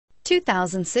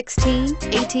2016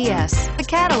 ATS. The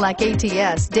Cadillac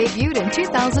ATS debuted in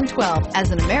 2012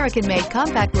 as an American-made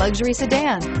compact luxury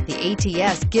sedan. The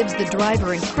ATS gives the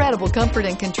driver incredible comfort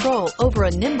and control over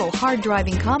a nimble,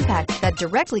 hard-driving compact that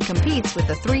directly competes with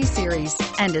the 3 Series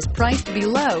and is priced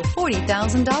below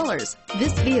 $40,000.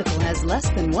 This vehicle has less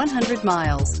than 100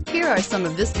 miles. Here are some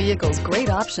of this vehicle's great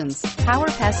options: power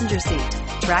passenger seat,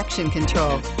 traction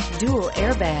control, dual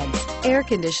airbags, air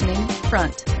conditioning,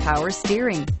 front, power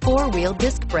steering, 4-wheel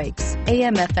disc brakes,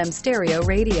 AM/FM stereo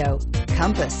radio,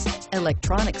 compass,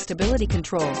 electronic stability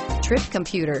control, trip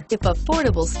computer. If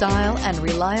affordable style and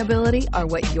reliability are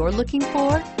what you're looking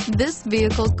for, this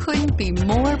vehicle couldn't be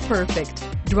more perfect.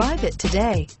 Drive it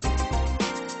today.